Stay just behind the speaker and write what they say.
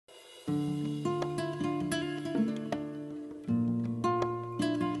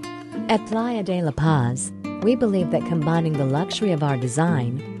At Playa de La Paz, we believe that combining the luxury of our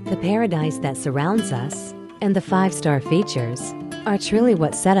design, the paradise that surrounds us, and the five-star features are truly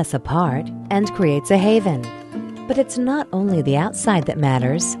what set us apart and creates a haven. But it's not only the outside that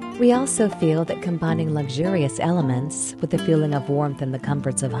matters. We also feel that combining luxurious elements with the feeling of warmth and the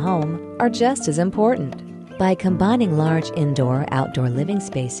comforts of home are just as important. By combining large indoor-outdoor living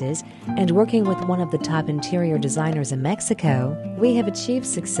spaces and working with one of the top interior designers in Mexico, we have achieved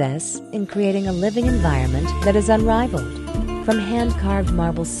success in creating a living environment that is unrivaled. From hand-carved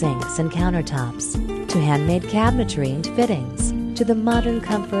marble sinks and countertops, to handmade cabinetry and fittings, to the modern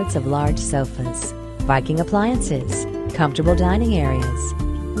comforts of large sofas, Viking appliances, comfortable dining areas,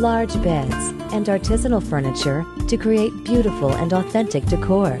 large beds, and artisanal furniture to create beautiful and authentic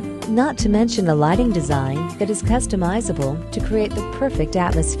decor. Not to mention a lighting design that is customizable to create the perfect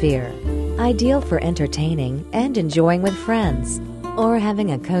atmosphere, ideal for entertaining and enjoying with friends, or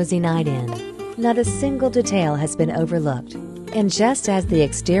having a cozy night in. Not a single detail has been overlooked, and just as the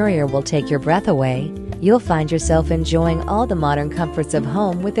exterior will take your breath away, you'll find yourself enjoying all the modern comforts of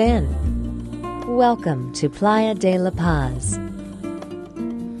home within. Welcome to Playa de La Paz.